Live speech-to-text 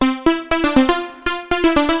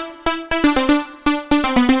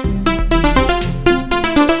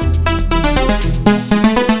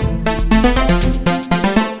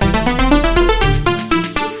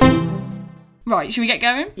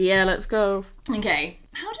Yeah, let's go. Okay.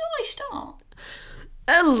 How do I start?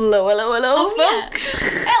 Hello, folks.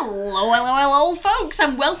 Yeah. Hello, folks,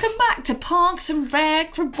 and welcome back to Parks and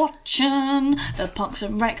Rec Rewatching, the Parks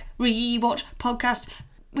and Rec Rewatch podcast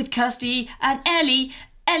with Kirsty and Ellie.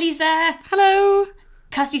 Ellie's there. Hello.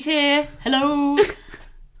 Kirsty's here. Hello.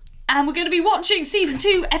 And we're going to be watching season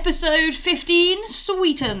 2, episode 15,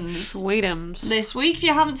 Sweetums. This week, if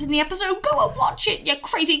you haven't seen the episode, go and watch it, you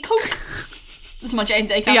crazy kook. That's my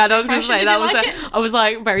James Acaster. Yeah, I was going to say Did that you was like it. it? I was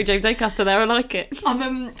like very James Acaster there. I like it.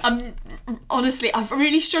 I'm honestly, I've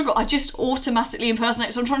really struggled. I just automatically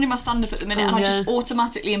impersonate. So I'm trying to do my stand-up at the minute, and I just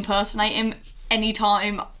automatically impersonate him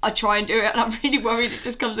anytime I try and do it, and I'm really worried it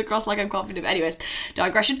just comes across like I'm confident. But anyways,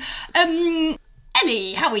 digression.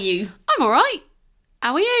 Ellie, how are you? I'm all right.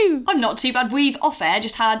 How are you? I'm not too bad. We've off-air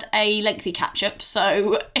just had a lengthy catch-up,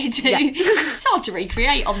 so it's hard to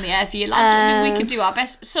recreate on the air for you lads. We could do our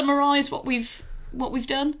best. Summarise what we've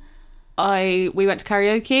done. We went to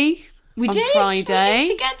karaoke. We on did. Friday. We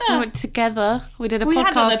did together. We went together. We did a We podcast.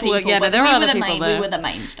 had other people, yeah, but there were we other were the people main. there. We were the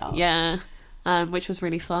main stars. Yeah, which was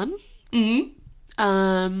really fun.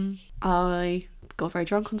 I got very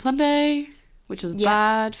drunk on Sunday, which was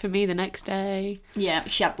bad for me the next day. Yeah,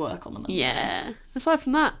 she had work on the Monday. Yeah. Aside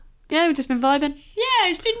from that, yeah, we've just been vibing. Yeah,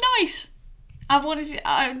 it's been nice. I've wanted to...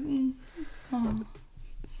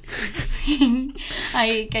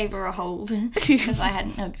 I gave her a hold because I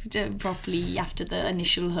hadn't hugged her properly after the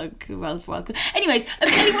initial hug. Well. Anyways,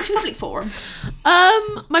 Ellie, what's your public forum?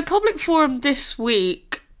 My public forum this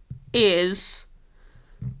week is,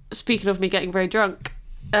 speaking of me getting very drunk,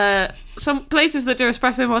 some places that do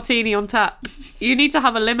espresso martini on tap, you need to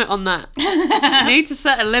have a limit on that. You need to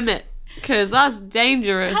set a limit, because that's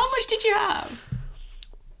dangerous. How much did you have?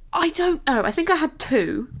 I don't know. I think I had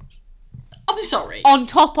 2. I'm sorry. On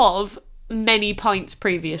top of many pints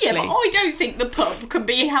previously. Yeah, but I don't think the pub can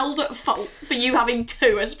be held at fault for you having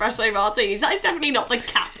 2 espresso martinis. That is definitely not the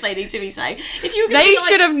cap they need to be saying. If you were They be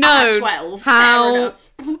should have known 12, how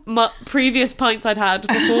previous pints I'd had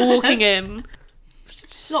before walking in.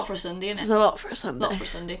 A lot for a Sunday, isn't it? It's a lot for a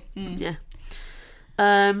Sunday. Yeah.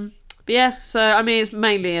 But yeah, so I mean, it's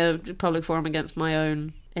mainly a public forum against my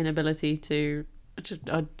own inability to. I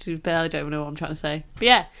don't even know what I'm trying to say. But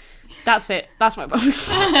yeah, that's it. That's my public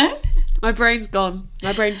forum. My brain's gone.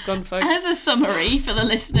 Folks. As a summary for the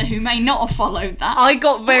listener who may not have followed that, I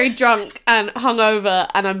got very drunk and hungover,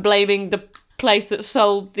 and I'm blaming the place that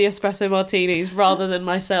sold the espresso martinis rather than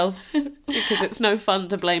myself, because it's no fun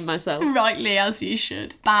to blame myself. rightly as you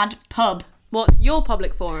should. Bad pub. What's your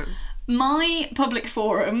public forum? My public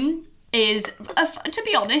forum is, to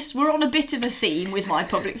be honest, we're on a bit of a theme with my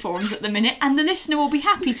public forums at the minute, and the listener will be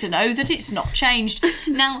happy to know that it's not changed.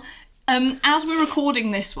 Now, as we're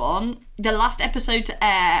recording this one, the last episode to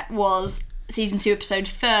air was season 2, episode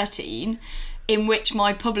 13, in which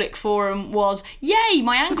my public forum was, yay,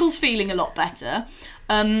 my ankle's feeling a lot better.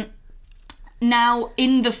 Now,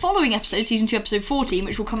 in the following episode, season 2, episode 14,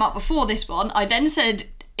 which will come out before this one, I then said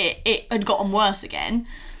it had gotten worse again.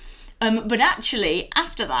 But actually,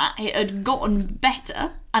 after that, it had gotten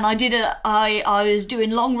better, and I was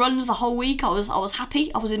doing long runs the whole week. I was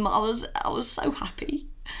happy. I was so happy.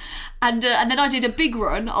 And then I did a big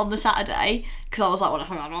run on the Saturday, because I was like, well,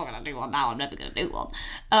 I'm not going to do one now, I'm never going to do one.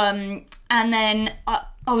 And then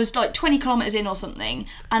I was like 20 kilometres in or something,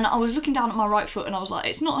 and I was looking down at my right foot, and I was like,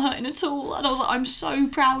 it's not hurting at all. And I was like, I'm so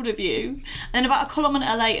proud of you. And then about a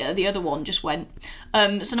kilometre later, the other one just went.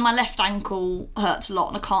 So now my left ankle hurts a lot,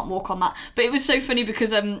 and I can't walk on that. But it was so funny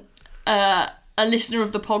because a listener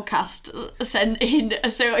of the podcast sent in,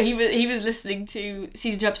 so he was listening to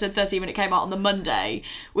season 2 episode 13 when it came out on the Monday,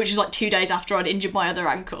 which was like 2 days after I'd injured my other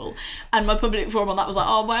ankle, and my public forum on that was like,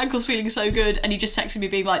 oh, my ankle's feeling so good, and he just texted me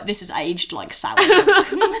being like, this has aged like sour.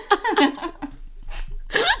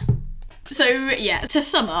 So yeah, to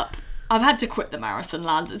sum up, I've had to quit the marathon,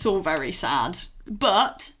 lads. It's all very sad,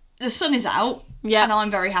 but the sun is out, and I'm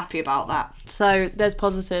very happy about that. So there's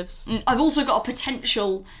positives. I've also got a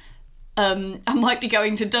potential. I might be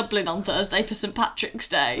going to Dublin on Thursday for St Patrick's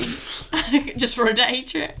Day, just for a day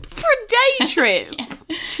trip. For a day trip?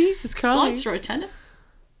 Yeah. Jesus Christ. Flights are a tenner.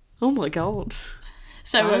 Oh my God.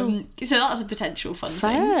 So so that's a potential fun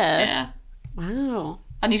thing. Yeah. Wow.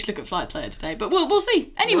 I need to look at flights later today, but we'll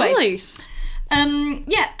see. Anyways. Nice.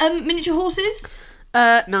 Miniature horses?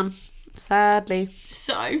 None. Sadly.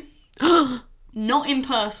 So, not in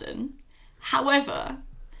person. However,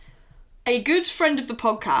 a good friend of the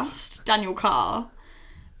podcast, Daniel Carr,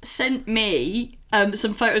 sent me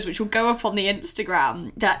some photos which will go up on the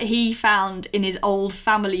Instagram that he found in his old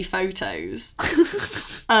family photos.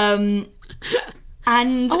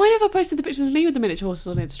 And Oh, I never posted the pictures of me with the miniature horses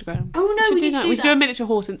on Instagram. Oh, no, we need to do We that. should do a miniature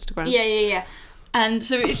horse Instagram. yeah. And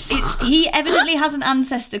so it's he evidently has an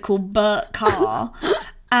ancestor called Bert Carr,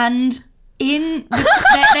 and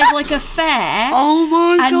there's like a fair. Oh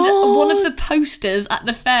my And god! one of the posters at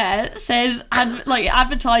the fair says,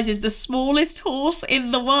 advertises the smallest horse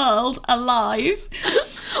in the world alive.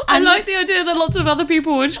 I like the idea that lots of other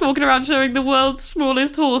people were just walking around showing the world's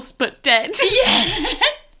smallest horse, but dead. Yeah.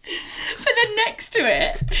 But then next to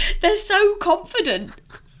it, they're so confident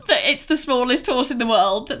that it's the smallest horse in the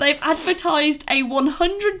world that they've advertised a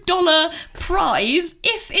 $100 prize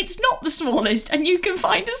if it's not the smallest and you can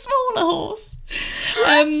find a smaller horse.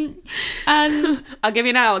 And I'll give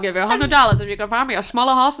you $100 if you can find me a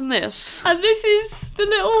smaller horse than this. and this is the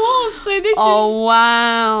little horse. So this Oh is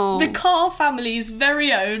wow! the Carr family's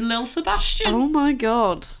very own Lil Sebastian. Oh my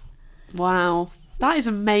god! Wow, that is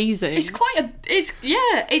amazing. It's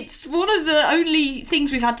it's one of the only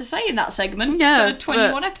things we've had to say in that segment Yeah, for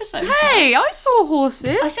 21 but- episodes. Hey, I saw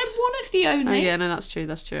horses. I said one of the only. Oh yeah, no, that's true.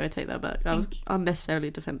 That's true. I take that back. That was unnecessarily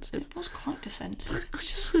defensive. It was quite defensive.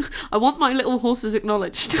 I want my little horses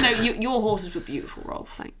acknowledged. No, your horses were beautiful,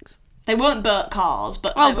 Rolf. Thanks. They weren't Bert Carr's,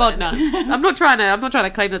 but Oh they god, were. no! I'm not trying to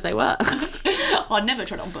claim that they were. I'd never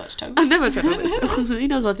tread on Bert's toes. I've never tried on this. He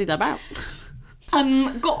knows what he's about.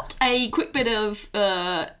 Got a quick bit of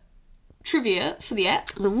trivia for the ep.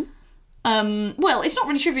 Well, it's not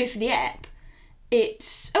really trivia for the ep.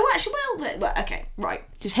 It's okay, right.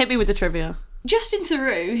 Just hit me with the trivia. Justin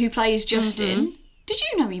Theroux, who plays Justin, did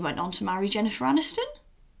you know he went on to marry Jennifer Aniston?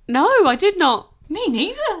 No, I did not. Me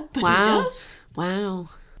neither, but Wow. he does. Wow.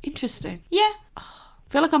 Interesting. Yeah. I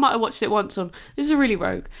feel like I might have watched it once on... This is really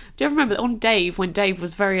rogue. Do you ever remember on Dave, when Dave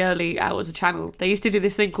was very early out as a channel, they used to do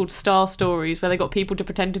this thing called Star Stories, where they got people to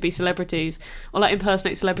pretend to be celebrities, or like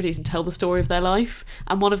impersonate celebrities and tell the story of their life,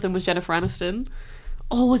 and one of them was Jennifer Aniston.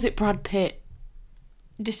 Or was it Brad Pitt?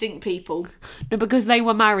 Distinct people. No, because they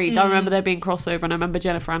were married. I remember there being crossover, and I remember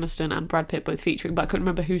Jennifer Aniston and Brad Pitt both featuring, but I couldn't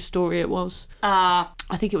remember whose story it was. I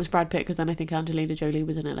think it was Brad Pitt, because then I think Angelina Jolie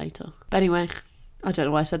was in it later. But anyway... I don't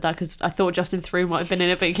know why I said that, because I thought Justin Theroux might have been in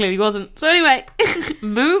it, but he clearly wasn't. So anyway,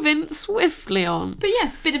 moving swiftly on. But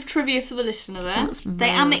yeah, bit of trivia for the listener there. That's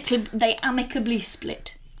They amicably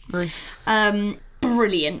split. Nice.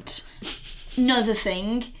 Brilliant. Another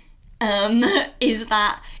thing is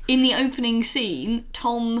that in the opening scene,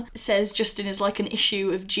 Tom says Justin is like an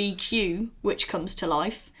issue of GQ, which comes to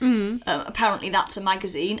life. Apparently that's a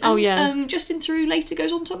magazine. And, Oh, yeah. Justin Theroux later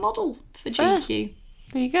goes on to model for GQ.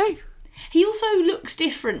 There you go. He also looks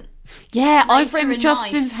different. Yeah, I've Later written in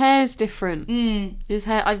Justin's hair's different. His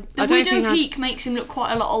hair, I The don't widow think he peak makes him look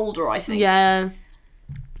quite a lot older, I think. Yeah.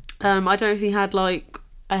 I don't know if he had like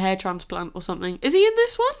a hair transplant or something. Is he in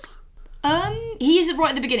this one? He is right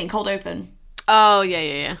at the beginning, cold open, Oh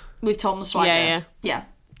yeah. with Tom Swagger. Yeah.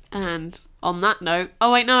 And on that note,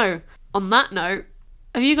 on that note,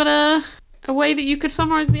 have you got a way that you could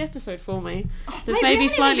summarise the episode for me? That's mate, maybe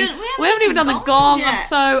slightly. We haven't even done the gong gong. yet. I'm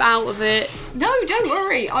so out of it. No, don't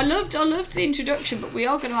worry. I loved the introduction, but we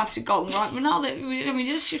are going to have to gong, right? Well, now that we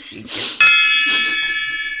just.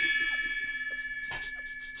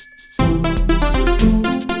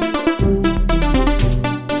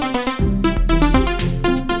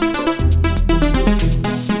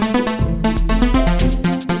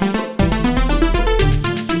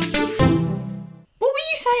 What were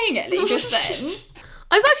you saying, Ellie, just then?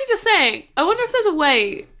 I was actually just saying, I wonder if there's a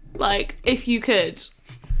way, like, if you could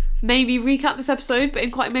maybe recap this episode, but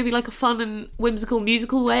in quite maybe like a fun and whimsical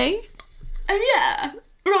musical way. Oh, yeah.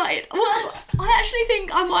 Right. Well, I actually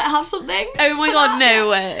think I might have something. Oh my for god, that. no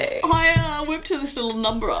way. I whipped this little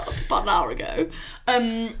number up about an hour ago.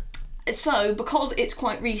 So, because it's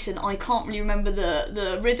quite recent, I can't really remember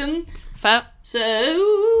the rhythm. Fair.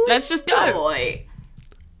 So, Let's just go. Boy.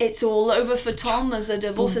 It's all over for Tom as the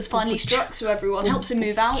divorce has finally struck, so everyone helps him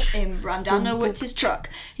move out in Brandano with his truck.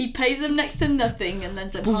 He pays them next to nothing and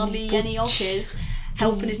lends them hardly any of his.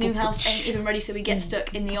 Help in his new house ain't even ready, so he gets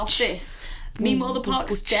stuck in the office. Meanwhile, the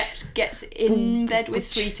park steps gets in bed with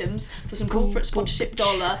Sweetums for some corporate sponsorship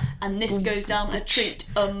dollar, and this goes down a treat.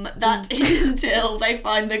 That is until they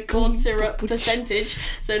find the corn syrup percentage.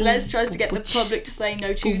 So Les tries to get the public to say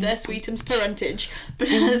no to their Sweetums parentage, but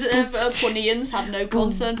as ever, Punians have no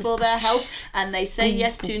concern for their health, and they say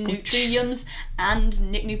yes to Nutriums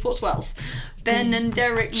and Nick Newport's wealth. Ben and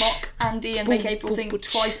Derek mock Andy and make April think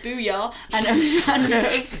twice booyah, and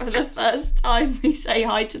for the first time we say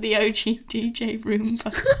hi to the OG DJ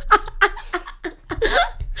Roomba.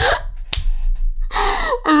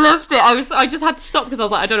 I loved it. I just had to stop because I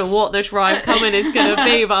was like, I don't know what this rhyme coming is going to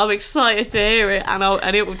be, but I'm excited to hear it,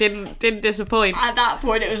 and it didn't disappoint. At that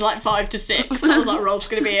point, it was like 5 to 6. I was like, Rolf's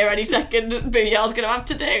going to be here any second. Booyah's going to have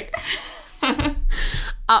to do.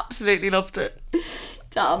 Absolutely loved it.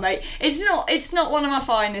 Damn, mate. It's not one of my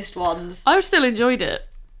finest ones. I still enjoyed it.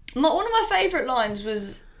 One of my favourite lines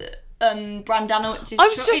was Brandanowicz's. I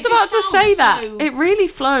was just about to say that. It really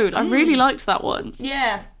flowed. I really liked that one.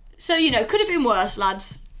 Yeah. So, could have been worse,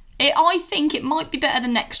 lads. I think it might be better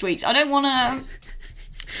than next week's. I don't want to...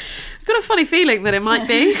 I've got a funny feeling that it might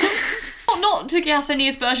be. not to cast any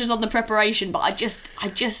aspersions on the preparation, but I just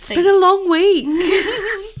think... It's been a long week.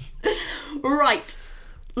 Right.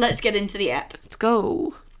 Let's get into the app. Let's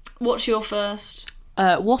go. What's your first?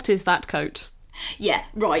 What is that coat? Yeah,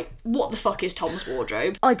 right. What the fuck is Tom's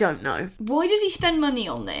wardrobe? I don't know. Why does he spend money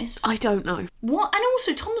on this? I don't know. What? And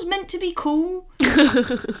also, Tom's meant to be cool. They're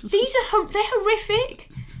horrific.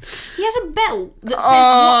 He has a belt that says,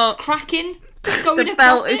 "What's cracking?" going the across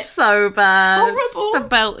belt it. is so bad. It's horrible. The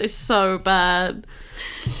belt is so bad.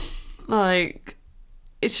 Like,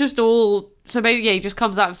 it's just all... So maybe, he just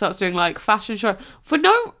comes out and starts doing, like, fashion show. For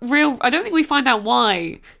no real... I don't think we find out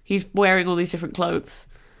why he's wearing all these different clothes.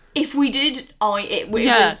 If we did, it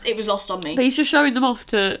was lost on me. But he's just showing them off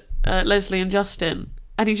to Leslie and Justin.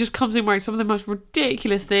 And he just comes in wearing some of the most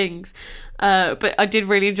ridiculous things. But I did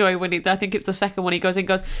really enjoy when I think it's the second one, he goes in and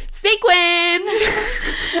goes, "Sequins!"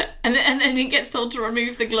 and then he gets told to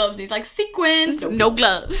remove the gloves and he's like, "Sequins!" No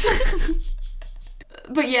gloves.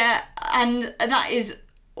 But yeah, and that is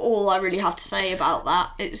all I really have to say about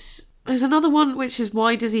that. There's another one which is,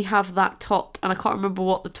 why does he have that top? And I can't remember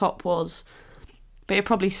what the top was. But it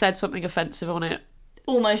probably said something offensive on it.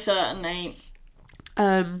 Almost certainly.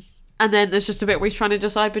 And then there's just a bit where he's trying to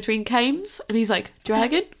decide between canes, and he's like,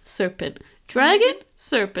 dragon, serpent, dragon,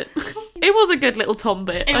 serpent. It was a good little Tom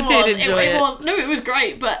bit. I did enjoy it. It was. No, it was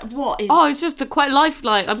great, but what is... Oh, it's just quite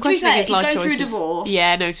lifelike. I'm questioning his life choices. He's going through divorce.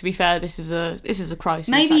 Yeah, no, to be fair, this is a crisis,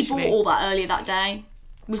 Maybe he actually. bought all that earlier that day.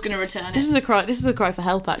 Was going to return it. This is a cry for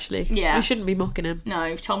help, actually. Yeah. We shouldn't be mocking him.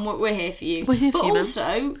 No, Tom, we're here for you. We're here for you, But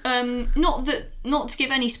also, not to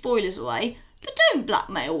give any spoilers away, but don't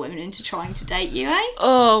blackmail women into trying to date you, eh?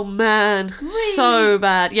 Oh man, Really? so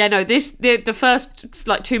bad. Yeah, no, the first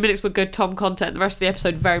 2 minutes were good Tom content. The rest of the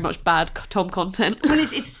episode very much bad Tom content. Well,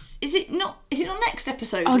 is it not next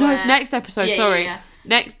episode? Oh no, it's next episode. Yeah, sorry, yeah.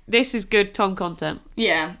 This is good Tom content.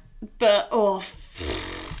 Yeah, but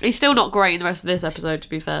he's still not great in the rest of this episode, to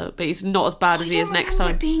be fair. But he's not as bad as he is next I don't time.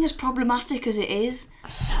 remember it being as problematic as it is.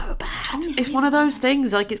 So bad. Tom's It's one of those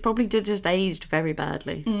things. Like, it's probably just aged very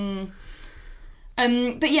badly.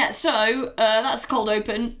 But yeah, so that's the cold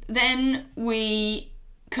open. Then we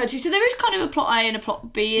cut to... So there is kind of a plot A and a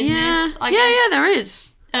plot B in this, I guess. Yeah, there is.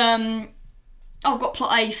 I've got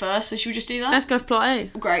plot A first, so should we just do that? Let's go for plot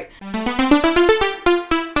A. Great.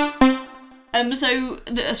 So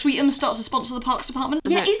Sweetum starts to sponsor the Parks Department.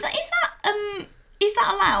 Yeah, is that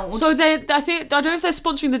allowed? So I don't know if they're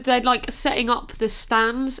sponsoring they're like setting up the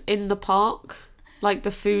stands in the park. Like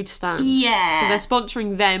the food stands. Yeah. So they're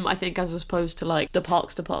sponsoring them, I think, as opposed to like the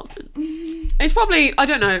Parks Department. It's probably, I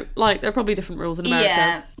don't know, like there are probably different rules in America.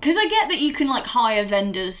 Yeah. Because I get that you can like hire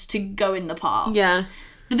vendors to go in the parks. Yeah.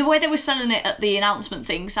 But the way they were selling it at the announcement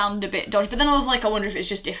thing sounded a bit dodgy. But then I was like, I wonder if it's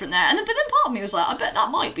just different there. But then part of me was like, I bet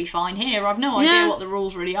that might be fine here. I've no idea what the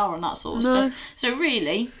rules really are and that sort of stuff. So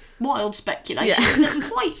really, wild speculation. Yeah.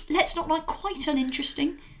 Let's not like quite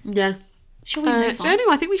uninteresting. Yeah. Shall we move on?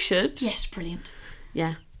 No, I think we should. Yes, brilliant.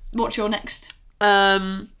 Yeah. What's your next?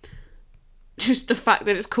 Just the fact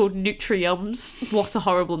that it's called Nutriums. What a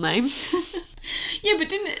horrible name. Yeah,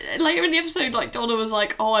 but later in the episode, like, Donna was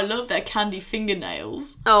like, "Oh, I love their candy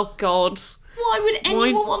fingernails." Oh God. Why would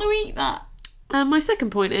anyone want to eat that? My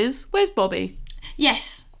second point is, where's Bobby?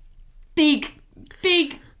 Yes. Big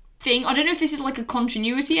thing. I don't know if this is like a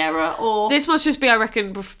continuity error or... This must just be, I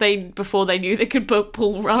reckon, before they knew they could book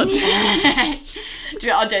Paul Rudd. I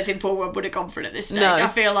don't think Paul Rudd would have gone for it at this stage. No. I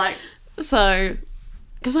feel like... So...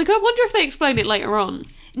 Because I wonder if they explain it later on.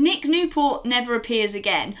 Nick Newport never appears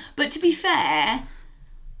again. But to be fair,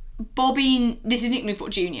 this is Nick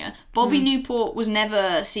Newport Jr. Bobby Newport was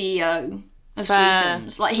never CEO of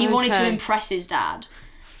Sweetums. Like, he wanted to impress his dad.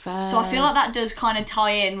 Fair. So I feel like that does kind of tie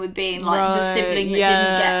in with being like the sibling that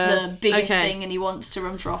didn't get the biggest thing and he wants to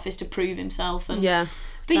run for office to prove himself. And, Yeah,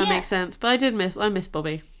 but that makes sense. But I miss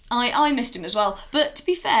Bobby. I missed him as well. But to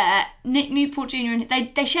be fair, Nick Newport Jr. and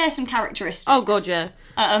they share some characteristics. Oh god, yeah.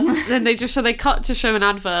 Then they cut to show an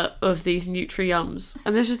advert of these Nutri-Yums,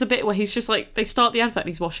 and there's just a bit where he's just like, they start the advert and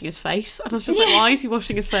he's washing his face, and I was just like, why is he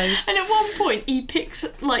washing his face? And at one point he picks,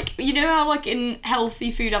 like, you know how like in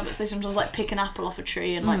healthy food adverts they sometimes like pick an apple off a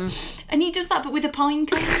tree and like, and he does that but with a pine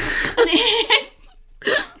cone, and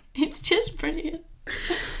it's just brilliant.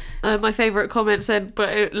 My favourite comment said,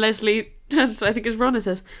 but Leslie, so I think it's Ron, and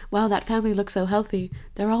says, wow, that family looks so healthy.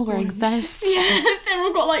 They're all wearing vests. Yeah, they've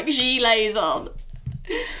all got like gilets on.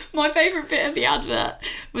 My favourite bit of the advert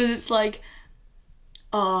was it's like,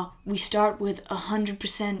 we start with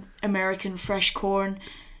 100% American fresh corn.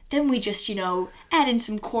 Then we just, add in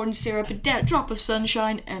some corn syrup, a drop of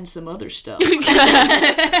sunshine, and some other stuff. And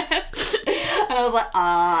I was like,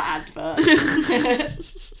 advert.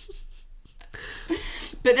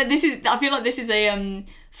 But then I feel like this is a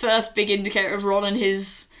first big indicator of Ron and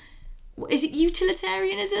his, is it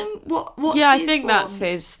utilitarianism? What's yeah, I his think one? that's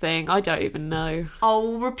his thing. I don't even know.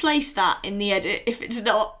 I'll replace that in the edit if it's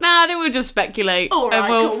not. Nah, then we'll just speculate. All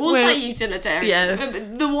right, and cool. We'll say utilitarianism.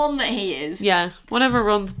 Yeah. The one that he is. Yeah, whatever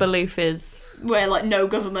Ron's belief is. Where, like, no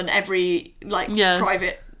government, every, like,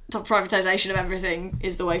 privatisation of everything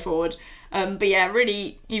is the way forward. But yeah,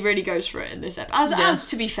 he really goes for it in this episode. As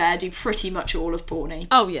to be fair, do pretty much all of Pawnee.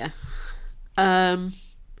 Oh, yeah.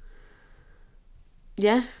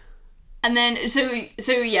 Yeah. And then,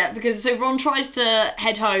 because Ron tries to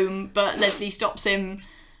head home, but Leslie stops him.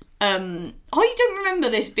 You don't remember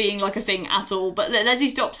this being, like, a thing at all, but Leslie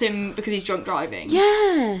stops him because he's drunk driving.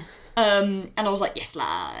 Yeah. And I was like, yes,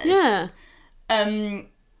 lads. Yeah.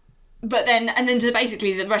 But then so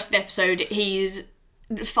basically the rest of the episode, he's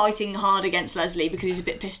fighting hard against Leslie because he's a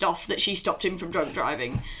bit pissed off that she stopped him from drunk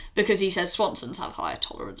driving because he says Swansons have higher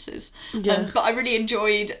tolerances. Yeah. But I really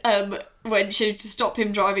enjoyed when to stop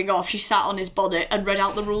him driving off, she sat on his bonnet and read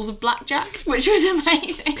out the rules of blackjack, which was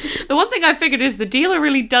amazing. The one thing I figured is the dealer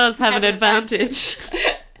really does have an advantage.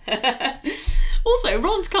 Also,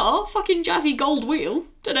 Ron's car, fucking jazzy gold wheel.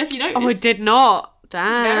 Don't know if you noticed. Oh, I did not.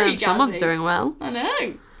 Damn, Very jazzy. Someone's doing well. I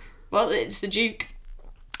know. Well, it's the Duke.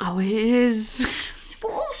 Oh, it is.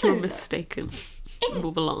 But also, You're mistaken.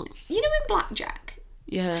 Move along. You know in blackjack?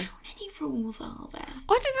 Yeah. How many rules are there?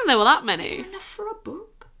 I didn't think there were that many. Is there enough for a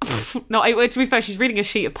book? No, to be fair, she's reading a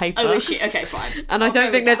sheet of paper. Oh, is she? Okay, fine. And I don't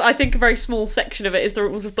think there's. I think a very small section of it is the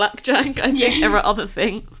rules of blackjack. I think there are other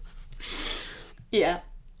things. Yeah.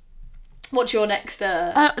 What's your next?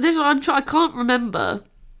 This one, I can't remember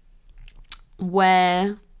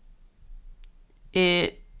where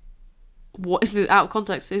it. What is it out of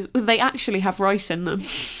context? Is they actually have rice in them?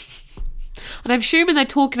 And I'm assuming they're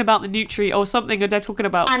talking about the Nutri or something, or they're talking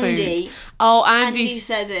about Andy. food. Oh, Andy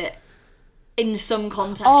says it in some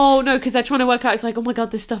context. Oh no, because they're trying to work out. It's like, oh my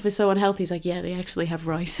god, this stuff is so unhealthy. He's like, yeah, they actually have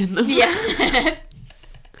rice in them. Yeah.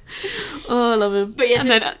 Oh, I love him. But yes,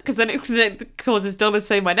 because then it causes Donna to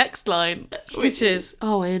say my next line, which is,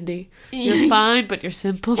 "Oh, Andy, you're fine, but you're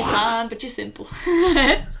simple." You're fine, but you're simple.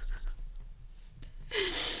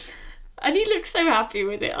 And he looks so happy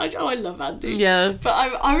with it. I love Andy. Yeah.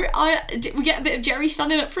 But we get a bit of Jerry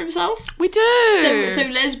standing up for himself. We do. So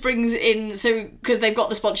Les brings in, because they've got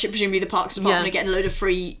the sponsorship, presumably the Parks Department are getting a load of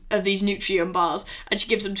free of these Nutrium bars, and she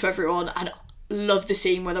gives them to everyone, and love the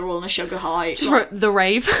scene where they're all on a sugar high. The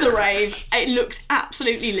rave. The rave. It looks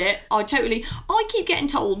absolutely lit. I keep getting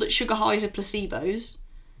told that sugar highs are placebos.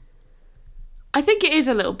 I think it is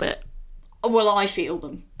a little bit. Well, I feel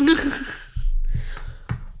them.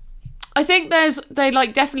 I think they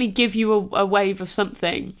definitely give you a wave of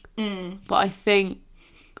something. But I think,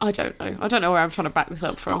 I don't know where I'm trying to back this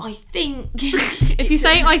up from. But I think if you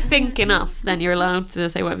say I think enough, then you're allowed to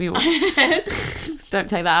say whatever you want. Don't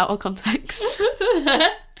take that out of context.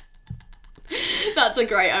 That's a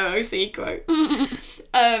great OOC quote.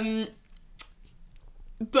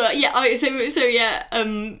 But yeah, I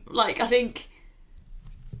think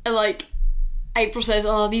April says,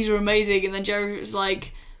 "Oh, these are amazing," and then Jerry was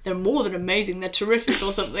like, "They're more than amazing, they're terrific,"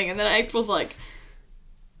 or something, and then April's like,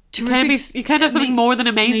 you can't have something more than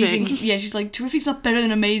amazing. Yeah, she's like, "Terrific's not better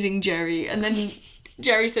than amazing, Jerry," and then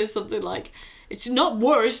Jerry says something like, "It's not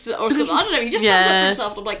worse," or something. I don't know, he just stands up for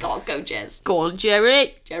himself, and I'm like, "Oh, go Jez. Go on,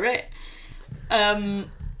 Jerry. Jerry." And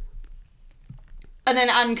then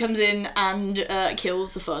Anne comes in and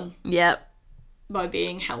kills the fun. Yep. By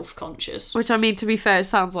being health conscious. Which, I mean, to be fair, it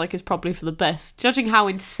sounds like is probably for the best, judging how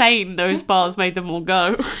insane those bars made them all go.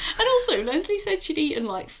 And also, Leslie said she'd eaten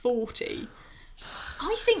 40.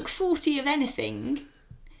 I think 40 of anything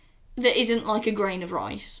that isn't like a grain of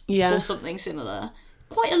rice or something similar,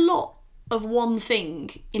 quite a lot. of one thing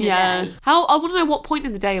in a day. How, I want to know what point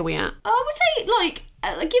in the day are we at? I would say, like,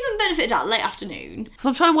 given benefit of doubt, late afternoon. So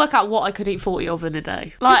I'm trying to work out what I could eat 40 of in a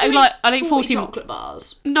day. Like, Could you I'd eat eat 40 chocolate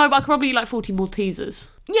bars. No, but I could probably eat like 40 Maltesers.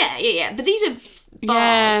 Yeah. But these are bars.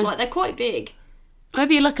 Yeah. Like, they're quite big.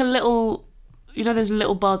 Maybe like a little, you know, those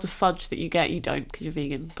little bars of fudge that you get. You don't because you're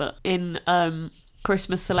vegan, but in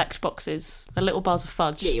Christmas select boxes, the little bars of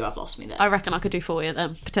fudge. Yeah, you have lost me there. I reckon I could do 40 of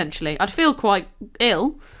them potentially. I'd feel quite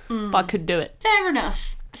ill, but I could do it. Fair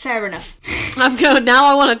enough. I'm going now.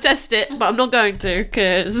 I want to test it, but I'm not going to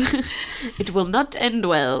because it will not end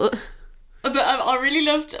well. But I really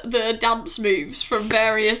loved the dance moves from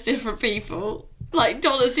various different people. Like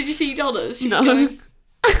Donna's. Did you see Donna's? She was No. going,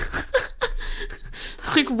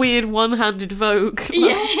 Like weird one-handed Vogue.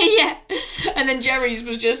 yeah. And then Jerry's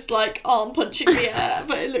was just like arm punching the air,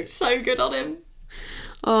 but it looked so good on him.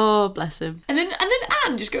 Oh, bless him. And then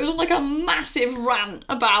Anne just goes on like a massive rant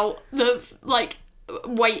about the like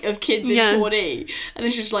weight of kids in Pawnee, and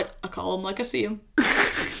then she's just like, I call them like I see them.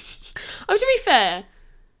 Oh, to be fair,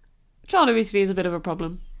 child obesity is a bit of a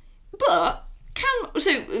problem. But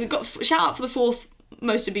so we've got shout out for the fourth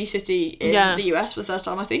most obesity in the US for the first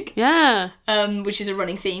time, I think. Yeah. Which is a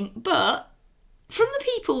running theme. But from the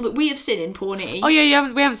people that we have seen in Pawnee, Oh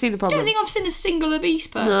yeah, we haven't seen the I problem. don't think I've seen a single obese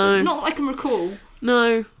person. No. Not that I can recall.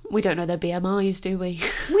 No, we don't know their BMIs, do we?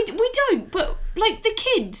 We don't, but like the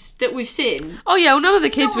kids that we've seen. Oh yeah, well, none of the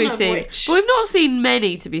kids None we've of seen. which- But we've not seen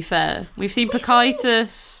many, to be fair. We've seen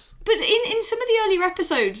Pocahontas. But in some of the earlier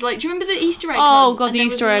episodes, like, do you remember the Easter egg Oh, hunt? God, And the there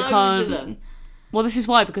was Easter egg loads hunt. of them. Well, this is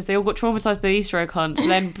why, because they all got traumatised by the Easter egg hunt,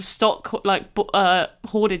 and then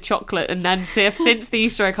hoarded chocolate, and then have since the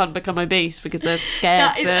Easter egg hunt become obese because they're scared.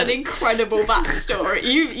 That is an incredible backstory.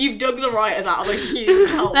 You've dug the writers out of a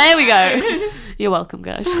huge hole. There we go. You're welcome,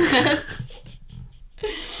 guys.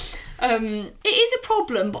 It is a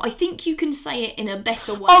problem, but I think you can say it in a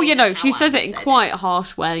better way. Oh, you know, than she how says Anne it in said quite a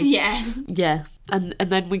harsh way. Yeah. Yeah. And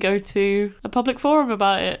then we go to a public forum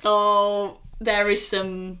about it. Oh, there is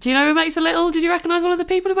some... Do you know who makes a little... Did you recognise one of the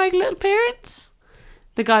people who make a little appearance?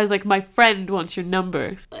 The guy's like, my friend wants your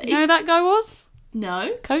number. You know who that guy was?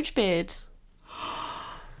 No? Coach Beard.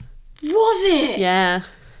 Was it? Yeah.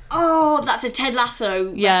 Oh, that's a Ted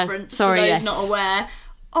Lasso Yeah, reference sorry, for those yes. not aware.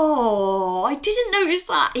 Oh, I didn't notice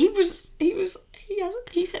that.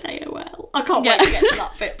 He said AOL. I can't wait to get to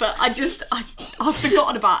that bit, but I've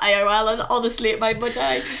forgotten about AOL, and honestly it made my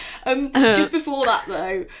day. Just before that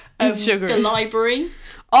though, the library.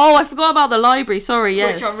 Oh, I forgot about the library. Sorry,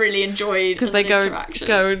 yes. Which I really enjoyed because they go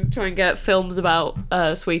and try and get films about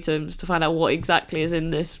Sweetums to find out what exactly is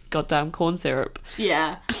in this goddamn corn syrup.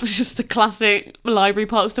 Yeah. It's just a classic library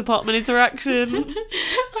parks department interaction.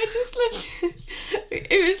 I just loved it.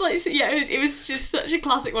 It was like, it was just such a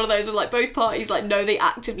classic one of those where like both parties like know they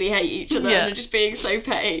actively hate each other and are just being so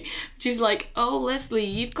petty. She's like, oh Leslie,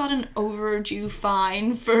 you've got an overdue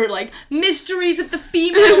fine for like mysteries of the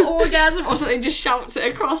female orgasm or something. Just shouts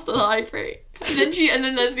it across the library. And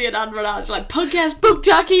then Leslie and Anne run out. She's like, podcast book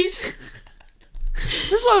jackies.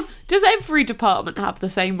 This one, does every department have the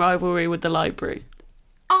same rivalry with the library?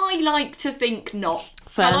 I like to think not.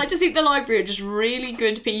 Fair. I like to think the library are just really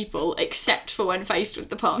good people, except for when faced with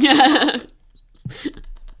the park. Yeah.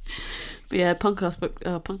 But yeah, punk ass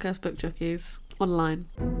book jockeys. One line.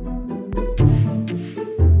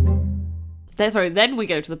 Then we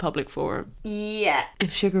go to the public forum. Yeah.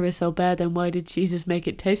 If sugar is so bad, then why did Jesus make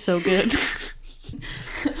it taste so good?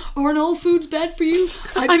 Aren't all foods bad for you?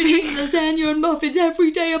 I've been eating lasagna and muffins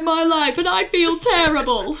every day of my life and I feel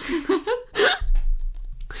terrible.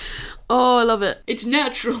 Oh, I love it. It's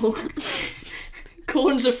natural.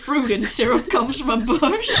 Corn's a fruit and syrup comes from a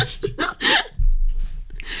bush.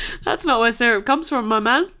 That's not where syrup comes from, my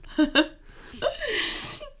man. And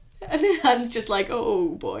then Anne's just like,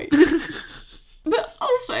 oh boy. But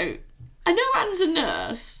also, I know Anne's a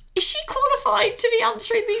nurse. Is she qualified to be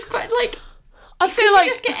answering these questions? Like, I feel could like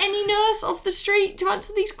you just get any nurse off the street to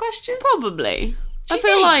answer these questions? probably. Do I you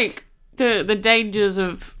feel think? like the dangers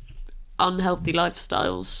of unhealthy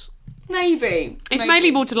lifestyles. Maybe. It's mainly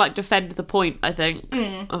more to like defend the point, I think,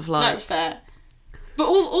 of like. That's fair. But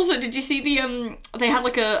also, did you see the they had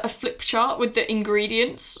like a flip chart with the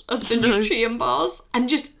ingredients of the Nutrient bars, and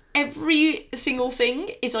just every single thing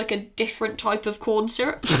is like a different type of corn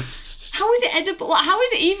syrup. How is it edible? Like, how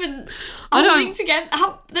is it even holding together?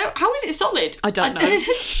 How is it solid? I don't know.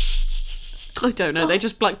 I don't know. They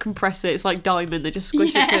just like compress it. It's like diamond. They just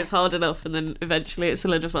squish it till it's hard enough, and then eventually it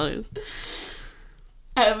solidifies.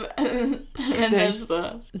 And then there's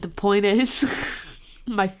the point is,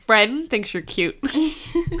 my friend thinks you're cute.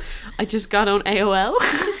 I just got on AOL.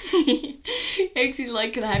 He's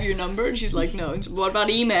like, can I have your number? And she's like, no. And what about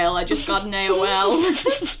email? I just got an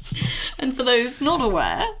AOL. And for those not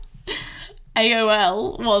aware,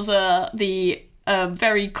 AOL was the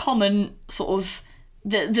very common sort of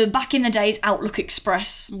the back in the days Outlook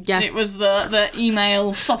Express. Yeah. It was the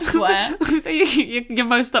email software. Your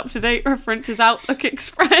most up-to-date reference is Outlook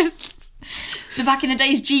Express. The back in the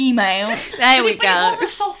days Gmail. There we But go. it was a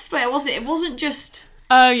software, wasn't it? It wasn't just...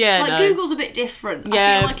 Oh, yeah, Like, no. Google's a bit different. I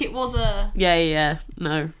Yeah. feel like it was a... Yeah,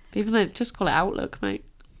 no. Even though, just call it Outlook, mate.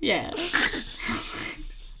 Yeah.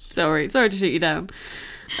 Sorry to shoot you down.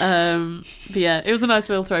 But yeah, it was a nice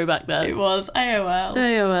little throwback there. It was AOL.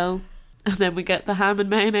 AOL. And then we get the ham and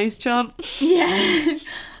mayonnaise chant. Yeah.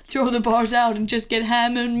 Throw the bars out and just get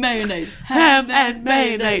ham and mayonnaise. Ham and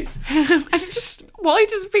mayonnaise. And just, why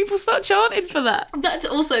does people start chanting for that?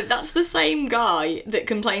 That's the same guy that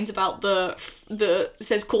complains about the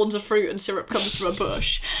says corn's a fruit and syrup comes from a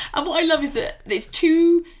bush. And what I love is that there's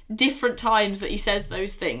 2 different times that he says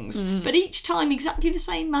those things, but each time exactly the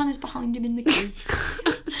same man is behind him in the queue.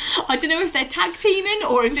 I don't know if they're tag teaming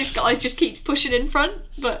or if this guy just keeps pushing in front,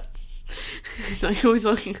 but He's like, always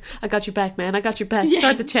like, I got your back, man, I got your back. Yeah.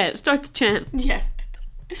 Start the chant. yeah.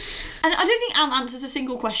 And I don't think Anne answers a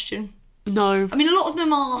single question. No. I mean, a lot of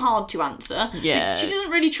them are hard to answer. Yeah. But she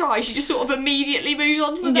doesn't really try. She just sort of immediately moves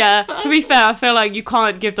on to the Yeah, next person. to be fair, I feel like you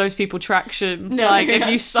can't give those people traction. No, like, if you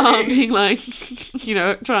that's start true. being like, you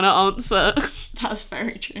know, trying to answer. That's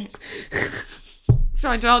very true.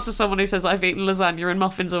 Trying to answer someone who says, I've eaten lasagna and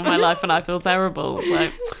muffins all my life and I feel terrible.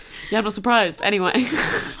 Like, yeah, I'm not surprised. Anyway.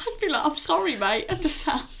 I'd be like, I'm sorry, mate. It just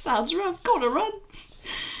sounds rough. Gotta run.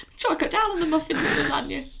 Try to cut down on the muffins and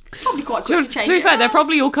lasagna. Probably quite quick to change To be it fair, they're around.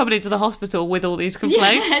 probably all coming into the hospital with all these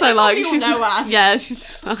complaints. Yeah, so they like, probably all know Anne. yeah, she's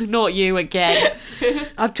just like, not you again.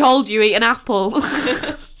 I've told you, eat an apple.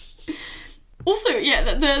 Also,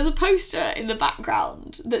 yeah, there's a poster in the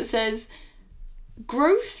background that says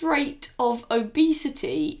growth rate of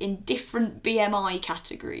obesity in different BMI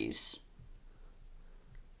categories.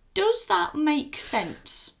 Does that make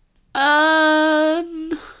sense?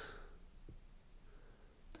 Um,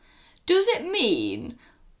 Does it mean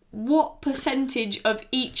what percentage of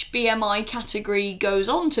each BMI category goes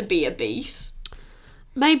on to be obese?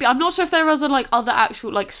 maybe. I'm not sure if there are other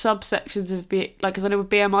actual like subsections of because I know with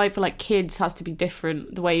BMI for like kids has to be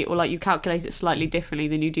different the way, or like you calculate it slightly differently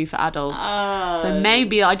than you do for adults. So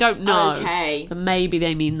maybe, I don't know. Okay. But maybe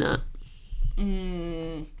they mean that.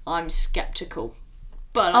 I'm sceptical.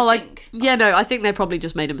 But Oh, I think... I think they probably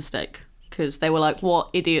just made a mistake. Because they were like, what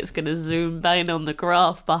idiot's going to zoom in on the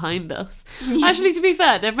graph behind us? Actually, to be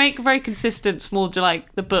fair, they make very consistent, small,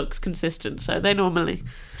 like, the book's consistent, so they normally...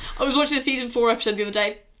 I was watching a season 4 episode the other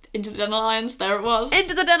day. Into the Den of Lions. There it was.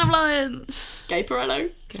 Into the Den of Lions! Gay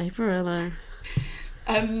Pirello. Gabriello.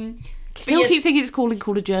 But Still yes, keep thinking it's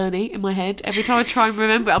called a journey in my head. Every time I try and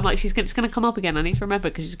remember it, I'm like, it's going to come up again. I need to remember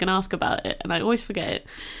because she's going to ask about it. And I always forget it.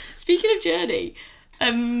 speaking of Journey,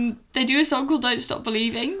 they do a song called Don't Stop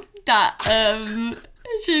Believing. That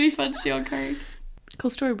it's really fun to see on Craig.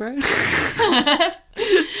 Cool story, bro.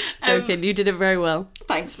 Joking, you did it very well.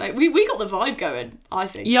 Thanks, mate. We got the vibe going, I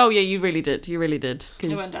think. Oh, yeah, you really did. You really did.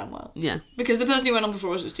 It went down well. Yeah. Because the person who went on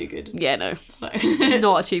before us was too good. Yeah, no. So.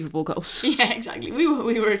 Not achievable goals. Yeah, exactly. We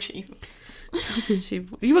were achievable.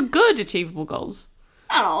 You were good achievable goals.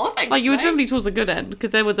 Oh, thanks, Like, you were mate. definitely towards the good end,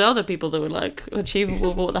 because there were the other people that were like,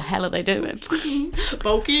 achievable, but what the hell are they doing?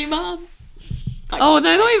 Bulky man. Oh,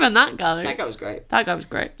 no, not even that guy. That guy was great. That guy was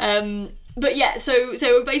great. But yeah, so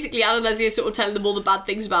basically Anne and Leslie are sort of telling them all the bad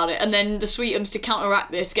things about it, and then the Sweetums, to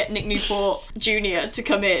counteract this, get Nick Newport Jr. to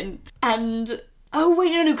come in. And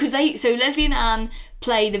because Leslie and Anne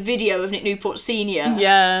play the video of Nick Newport Sr.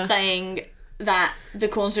 Yeah. saying that the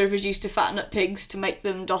corn syrup is used to fatten up pigs to make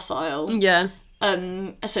them docile. Yeah.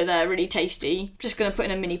 So they're really tasty. Just gonna put in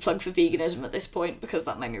a mini plug for veganism at this point because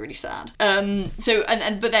that made me really sad.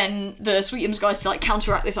 But then the Sweetums guys, to like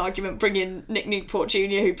counteract this argument, bring in Nick Newport Jr.,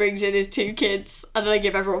 who brings in his 2 kids, and then they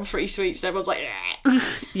give everyone free sweets, and everyone's like, yeah.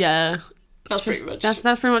 Yeah. That's pretty much. That's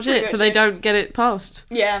pretty much pretty it. much So they it. don't get it passed.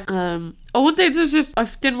 Yeah. One thing was just, I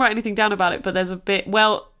didn't write anything down about it, but there's a bit,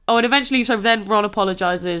 and eventually, so then Ron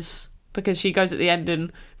apologises because she goes at the end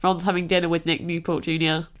and Ron's having dinner with Nick Newport Jr.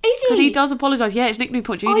 Is But he? he does apologise. Yeah, it's Nick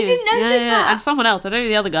Newport Jr. I didn't notice that. And someone else. I don't know who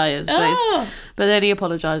the other guy is. Oh. But then he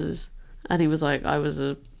apologises. And he was like, I was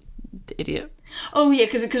a idiot. Oh yeah,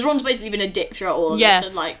 because Ron's basically been a dick throughout all of Yeah. this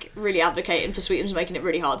and like really advocating for Sweetums, making it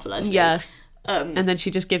really hard for Leslie. Yeah. And then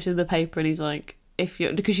she just gives him the paper and he's like,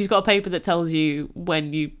 because she's got a paper that tells you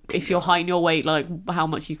if you're height and your weight, like how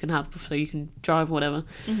much you can have so you can drive or whatever.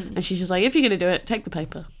 Mm-hmm. And she's just like, if you're going to do it, take the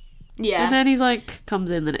paper. Yeah. And then he's like, comes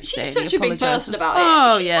in the next day. She's and he such a big apologises. person about it.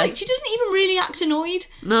 Oh, She's yeah. like, she doesn't even really act annoyed.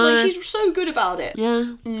 No. Like, she's so good about it.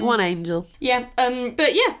 Yeah, one angel. Yeah,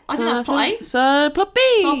 but yeah, I think that's plot A. So, plot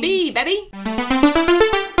B. Plot B, baby.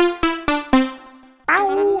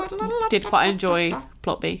 Ow. Did quite enjoy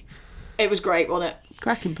plot B. It was great, wasn't it?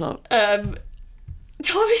 Cracking plot.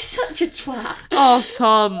 Tom is such a twat. Oh,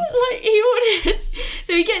 Tom. Like, he ordered...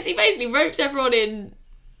 So he basically ropes everyone in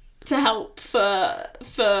to help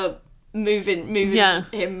for moving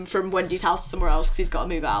him from Wendy's house to somewhere else because he's got to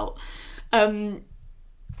move out. I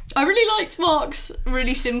really liked Mark's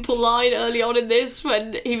really simple line early on in this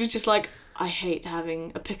when he was just like, I hate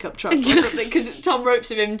having a pickup truck or something, because Tom ropes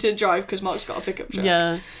him to drive because Mark's got a pickup truck.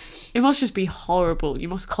 Yeah. It must just be horrible. You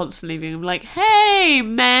must constantly be like, hey,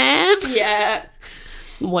 man. Yeah.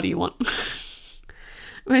 What do you want?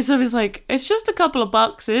 When somebody's like, it's just a couple of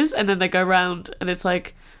boxes, and then they go round and it's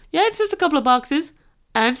like, yeah, it's just a couple of boxes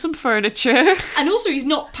and some furniture. And also he's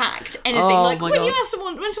not packed anything. Oh, like my when God. you ask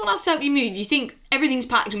someone has to help you move, you think everything's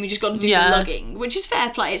packed and we just got to do the lugging, which is fair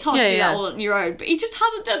play. It's hard to do that all on your own, but he just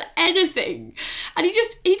hasn't done anything. And he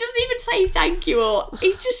doesn't even say thank you, or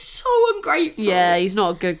he's just so ungrateful. Yeah, he's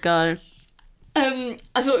not a good guy. I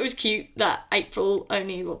thought it was cute that April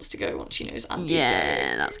only wants to go once she knows Andy's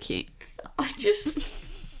Yeah, that's cute.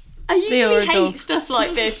 I usually are hate adults. stuff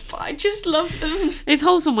like this, but I just love them. It's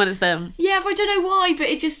wholesome when it's them. Yeah, but I don't know why, but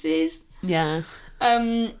it just is. Yeah.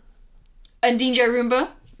 And DJ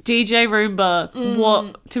Roomba. DJ Roomba.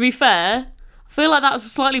 What? To be fair, I feel like that was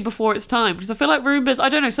slightly before its time, because I feel like Roombas, I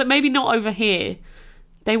don't know, so maybe not over here.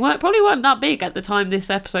 They probably weren't that big at the time this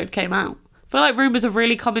episode came out. I feel like Roombas have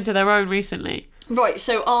really come into their own recently. Right,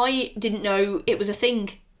 so I didn't know it was a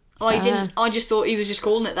thing. I just thought he was just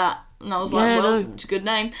calling it that. And I was like, it's a good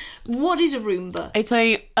name. What is a Roomba? It's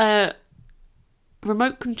a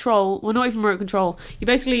remote control. Well, not even remote control. You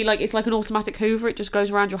basically, like, it's like an automatic Hoover. It just goes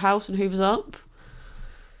around your house and hoovers up.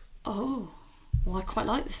 Oh. Well, I quite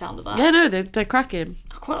like the sound of that. Yeah, no, they're cracking.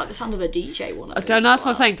 I quite like the sound of the DJ one. I don't know, that's what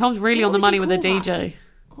I'm saying. Tom's really on the money with the call DJ.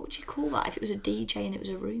 What would you call that if it was a DJ and it was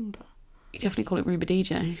a Roomba? You definitely call it Roomba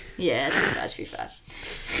DJ. Yeah, to be fair.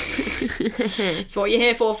 That's what you're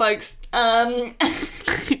here for, folks.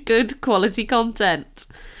 Good quality content.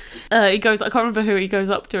 He goes, I can't remember who he goes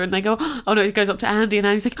up to, and they go, oh no, he goes up to Andy, and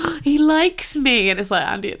Andy's like, oh, he likes me, and it's like,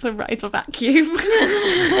 Andy, it's a vacuum.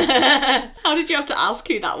 How did you have to ask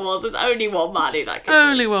who that was? There's only one man who that could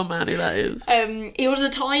Only one man who that is. He orders a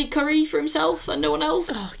Thai curry for himself and no one else.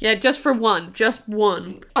 Oh, yeah, just one.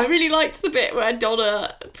 I really liked the bit where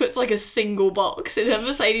Donna puts like a single box in her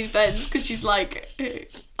Mercedes Benz because she's like,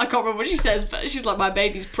 I can't remember what she says, but she's like, my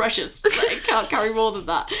baby's precious. Like, it can't carry more than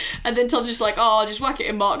that. And then Tom's just like, oh, I'll just whack it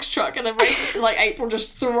in Mark's truck. And then April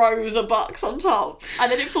just throws a box on top.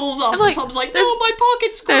 And then it falls off. And Tom's like, no, my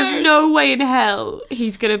pocket squares. There's no way in hell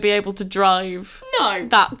he's going to be able to drive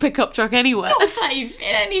that pickup truck anywhere. It's not safe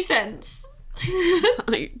in any sense.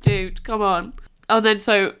 Like, dude, come on. And then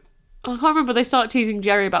so, I can't remember, they start teasing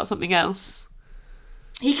Jerry about something else.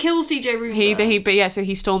 He kills DJ Roomba. So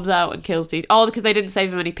he storms out and kills DJ. Oh, because they didn't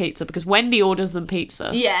save him any pizza, because Wendy orders them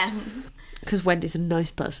pizza. Yeah. Because Wendy's a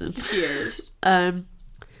nice person. She is. And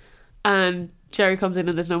Jerry comes in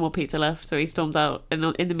and there's no more pizza left, so he storms out.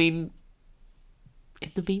 And in the meantime,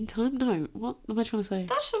 no. What am I trying to say?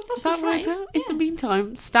 That's Is that right? In the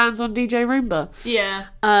meantime, stands on DJ Roomba. Yeah.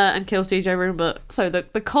 And kills DJ Roomba. So the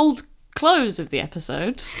cold close of the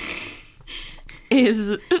episode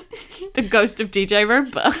is the ghost of DJ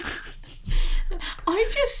Roomba. I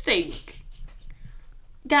just think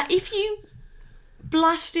that if you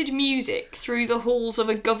blasted music through the halls of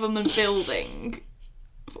a government building,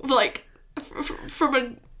 like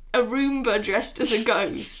from a Roomba dressed as a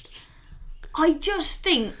ghost, I just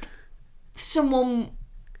think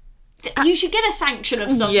you should get a sanction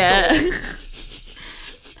of some sort.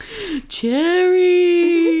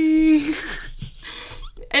 Cherry.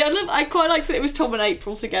 I quite liked that it was Tom and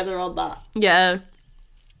April together on that. Yeah.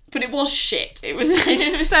 But it was shit. It was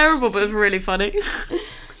terrible, but it was really funny.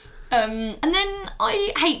 And then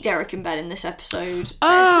I hate Derek and Ben in this episode.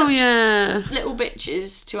 Oh, yeah. Little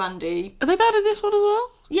bitches to Andy. Are they bad in this one as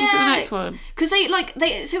well? Yeah. Was it the next one? Because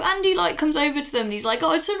so Andy comes over to them and he's like,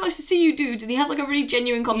 oh, it's so nice to see you dudes, and he has a really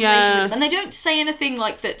genuine conversation with them, and they don't say anything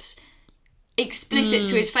that's explicit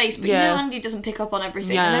to his face, but Andy doesn't pick up on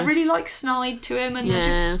everything, and they're really snide to him, and I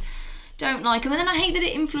just don't like him. And then I hate that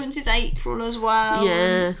it influences April as well.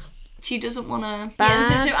 Yeah. She doesn't want to. Bad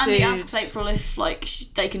So Andy dude. asks April if like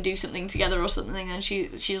they can do something together or something, and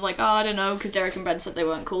she's like, oh, I don't know, because Derek and Ben said they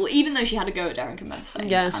weren't cool, even though she had a go at Derek and Ben for saying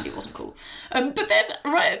that Andy wasn't cool. But then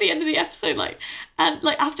right at the end of the episode,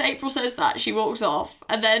 after April says that, she walks off,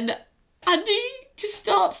 and then Andy just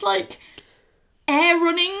starts like air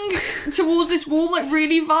running towards this wall like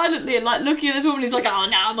really violently and like looking at this woman. He's like, oh,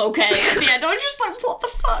 now I'm okay. At the end, I was just like, what the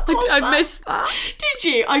fuck was that? I missed that. Did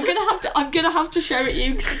you? I'm gonna have to show it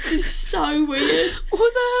you because it's just so weird.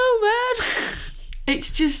 What the hell, man?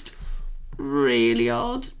 It's just really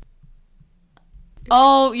odd.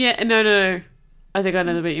 Oh, yeah, no. I think I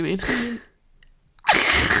know the bit you mean.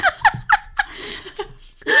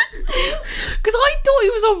 Because I thought he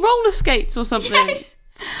was on roller skates or something. Yes,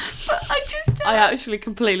 but I just don't. I actually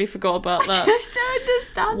completely forgot about that. I just don't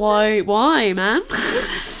understand. Why, man?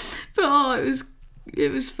 But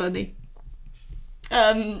it was funny.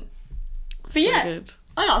 But So yeah, good.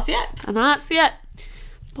 oh, that's the ep. And that's the it.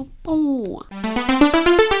 Oh.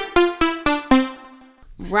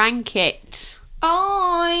 Rank it.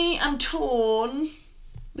 I am torn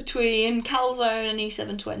between Calzone and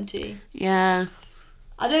E720. Yeah.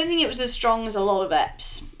 I don't think it was as strong as a lot of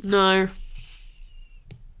eps, No.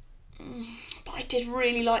 but I did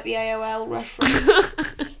really like the AOL reference.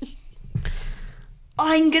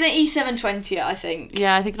 I'm gonna E720 it, I think.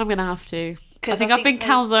 Yeah, I think I'm gonna have to. I 'Cause think I I've been think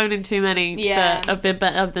there's- calzoning too many Yeah. that have been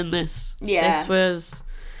better than this. Yeah. This was...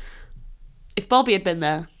 If Bobby had been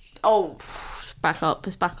there, Oh, it's back up.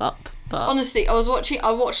 But honestly, I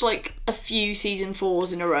watched like a few season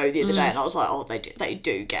 4s in a row the other day, and I was like, oh, they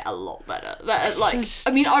do get a lot better.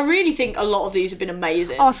 I mean, I really think a lot of these have been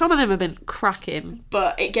amazing, oh, some of them have been cracking.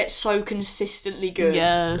 but it gets so consistently good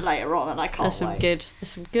Yeah. later on, and I can't wait. There's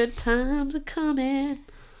some good times are coming.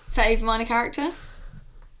 Favourite minor character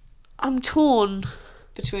I'm torn.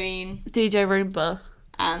 between DJ Roomba.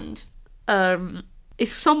 and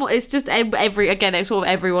It's just it's sort of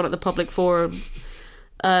everyone at the public forum.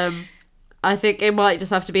 I think it might just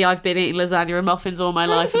have to be I've been eating lasagna and muffins all my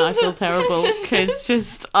life and I feel terrible because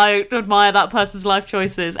just I admire that person's life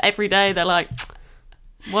choices every day. They're like,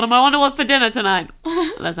 what am I wonder what for dinner tonight?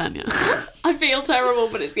 Lasagna. I feel terrible,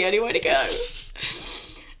 but it's the only way to go.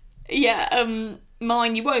 Yeah,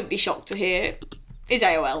 mine, you won't be shocked to hear, is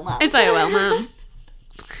AOL now. It's AOL, man.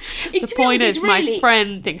 The point is, my really...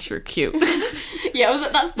 friend thinks you're cute. Yeah,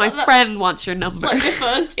 that's My friend wants your number. like the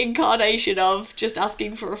first incarnation of just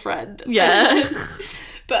asking for a friend. Yeah.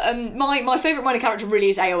 But my favourite minor character really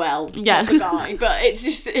is AOL. Yeah. Not the guy, but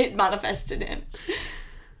it manifests in him.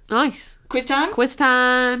 Nice. Quiz time? Quiz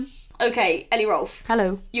time. Okay, Ellie Rolfe.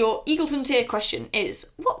 Hello. Your Eagleton tier question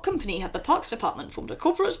is, what company have the Parks Department formed a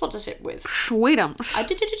corporate sponsorship with? Sweetums.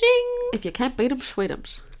 Ding. If you can't beat them,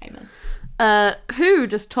 Sweetums. Amen. Who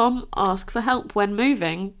does Tom ask for help when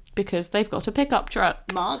moving because they've got a pickup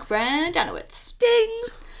truck? Mark Brandanowitz. Ding!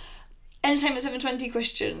 Entertainment 720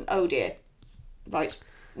 question. Oh dear. Right.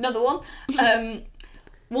 Another one.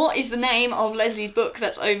 What is the name of Leslie's book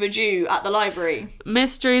that's overdue at the library?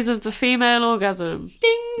 Mysteries of the Female Orgasm.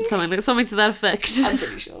 Ding! Something to that effect. I'm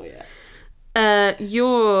pretty sure, yeah.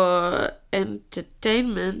 Your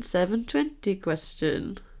Entertainment 720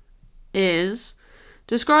 question is...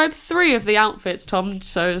 Describe 3 of the outfits Tom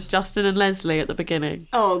shows Justin and Leslie at the beginning.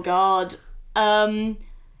 Oh god.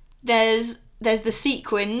 There's the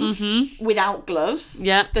sequins without gloves.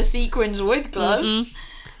 Yeah. The sequins with gloves.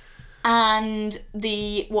 And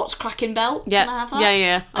the what's cracking belt. Yeah. Can I have that?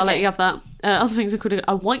 Yeah. I'll let Okay. you have that. Other things included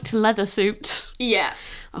a white leather suit, Yeah.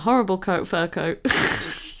 a horrible fur coat,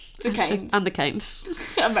 The canes. and the canes.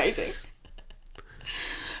 Amazing.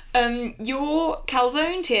 Your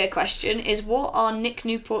calzone tier question is, what are Nick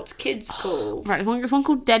Newport's kids called? Right, there's one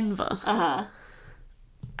called Denver. Uh-huh.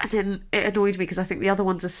 And then it annoyed me because I think the other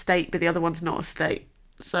one's a state, but the other one's not a state.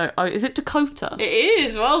 So, is it Dakota? It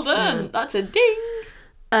is, well done. That's a ding.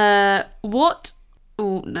 What?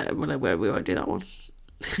 Oh, no, we won't do that one.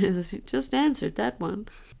 Just answered that one.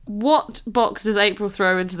 What box does April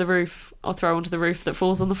throw onto the roof that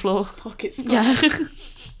falls on the floor? Pocket square. Yeah.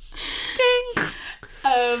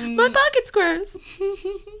 Ding! My pocket squares!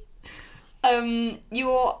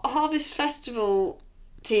 Your Harvest Festival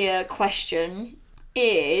tier question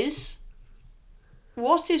is,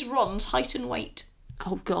 what is Ron's height and weight?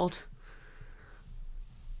 Oh, God.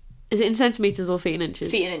 Is it in centimetres or feet and inches?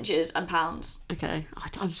 Feet and inches and pounds. Okay.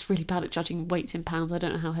 I'm just really bad at judging weights in pounds. I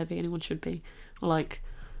don't know how heavy anyone should be. Or, like,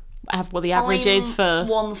 what the average is for...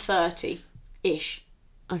 130-ish.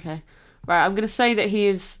 Okay. Right, I'm going to say that he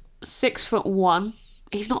is 6'1".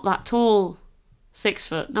 He's not that tall. 6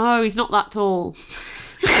 foot. No, he's not that tall.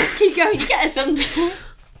 Keep going, you get us sometime.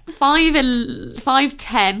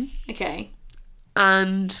 5'10" Okay.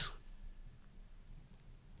 and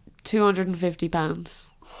 250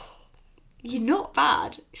 pounds. You're not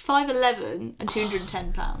bad. It's 5'11" and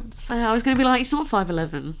 210 pounds. I was going to be like, he's not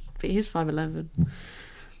 5'11", but he is 5'11".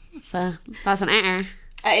 Fair. That's an error.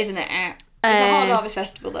 Isn't it? It's a hard harvest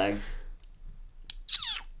festival though.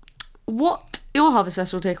 Your Harvest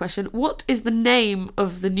Festival Day question, what is the name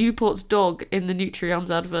of the Newport's dog in the Nutriarms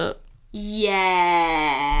advert?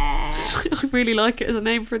 Yeah. I really like it as a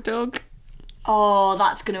name for a dog. Oh,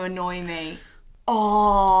 that's going to annoy me.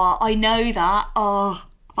 Oh, I know that. Oh,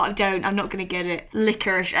 but I don't. I'm not going to get it.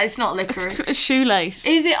 Licorice. It's not licorice. It's shoelace.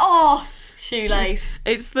 Is it? Oh, shoelace.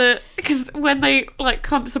 It's because when they like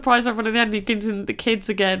come surprise everyone at the end, he gives in the kids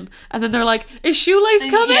again, and then they're like, "Is shoelace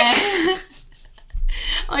coming?" Yeah.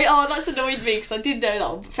 That's annoyed me because I did know that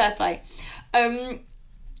one. But fair play.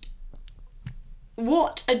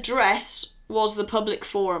 What address was the public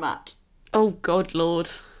forum at? Oh God, Lord.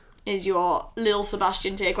 Is your Lil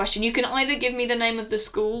Sebastian tier question. You can either give me the name of the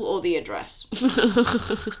school or the address.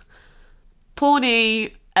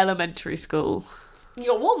 Pawnee Elementary School. You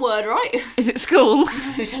got one word right. Is it school?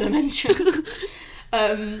 It was elementary.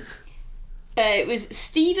 It was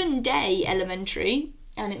Stephen Day Elementary,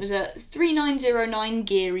 and it was at 3909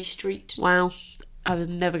 Geary Street. Wow, I was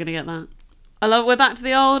never gonna get that. I love. We're back to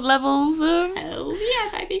the old levels of. Hells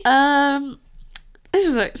yeah, baby. This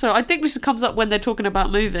is so. I think this comes up when they're talking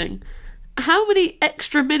about moving. How many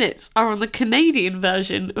extra minutes are on the Canadian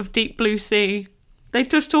version of Deep Blue Sea? They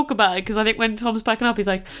just talk about it because I think when Tom's packing up, he's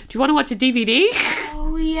like, "Do you want to watch a DVD?"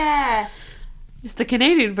 Oh yeah. It's the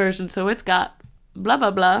Canadian version, so it's got blah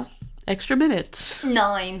blah blah extra minutes.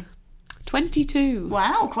 9. 22.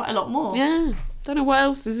 Wow, quite a lot more. Yeah. Don't know what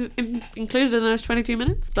else is included in those 22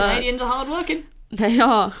 minutes, but Canadians are hard working. they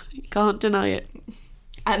are. You can't deny it.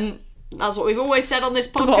 And that's what we've always said on this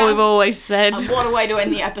podcast. What we've always said. And what a way to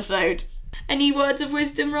end the episode. Any words of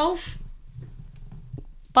wisdom, Rolf?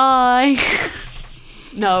 Bye.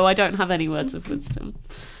 No, I don't have any words of wisdom.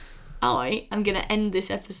 I am going to end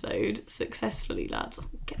this episode successfully, lads.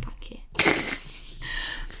 Get back here.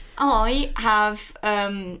 I have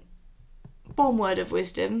one word of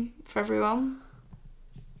wisdom for everyone.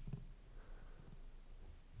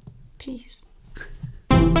 Peace.